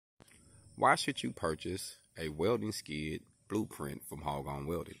Why should you purchase a welding skid blueprint from Hogon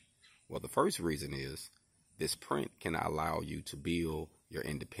Welding? Well, the first reason is this print can allow you to build your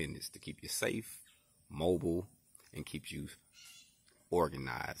independence, to keep you safe, mobile, and keep you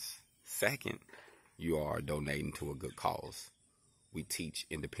organized. Second, you are donating to a good cause. We teach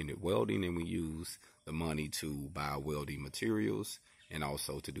independent welding, and we use the money to buy welding materials and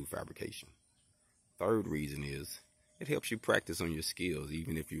also to do fabrication. Third reason is it helps you practice on your skills.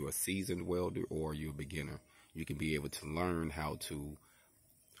 Even if you're a seasoned welder or you're a beginner, you can be able to learn how to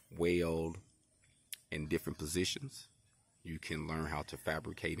weld in different positions. You can learn how to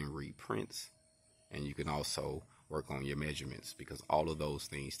fabricate and read prints, and you can also work on your measurements, because all of those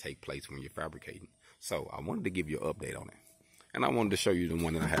things take place when you're fabricating. So I wanted to give you an update on it, and I wanted to show you the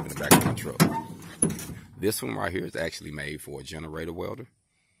one that I have in the back of my truck. This one right here is actually made for a generator welder.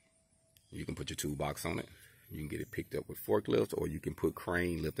 You can put your toolbox on it. You can get it picked up with forklifts, or you can put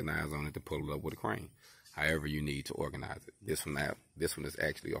crane lifting eyes on it to pull it up with a crane. However you need to organize it. This one is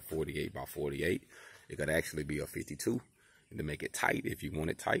actually a 48 by 48. It could actually be a 52 to make it tight if you want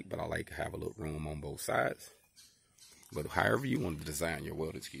it tight, but I like to have a little room on both sides. But however you want to design your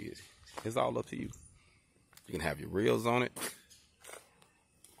welding skids, it's all up to you. You can have your reels on it.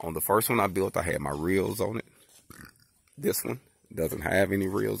 On the first one I built, I had my reels on it. This one doesn't have any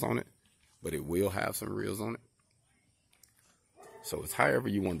reels on it, but it will have some reels on it. So it's however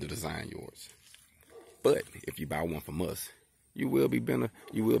you want to design yours. But if you buy one from us, you will be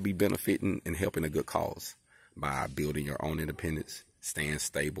benefiting and helping a good cause by building your own independence, staying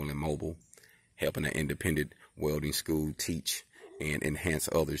stable and mobile, helping an independent welding school teach and enhance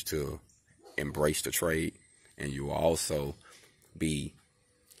others to embrace the trade. And you will also be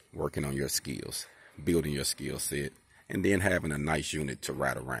working on your skills, building your skill set, and then having a nice unit to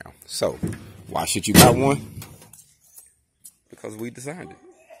ride around. So why should you buy one? Because we designed it.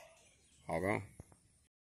 All gone.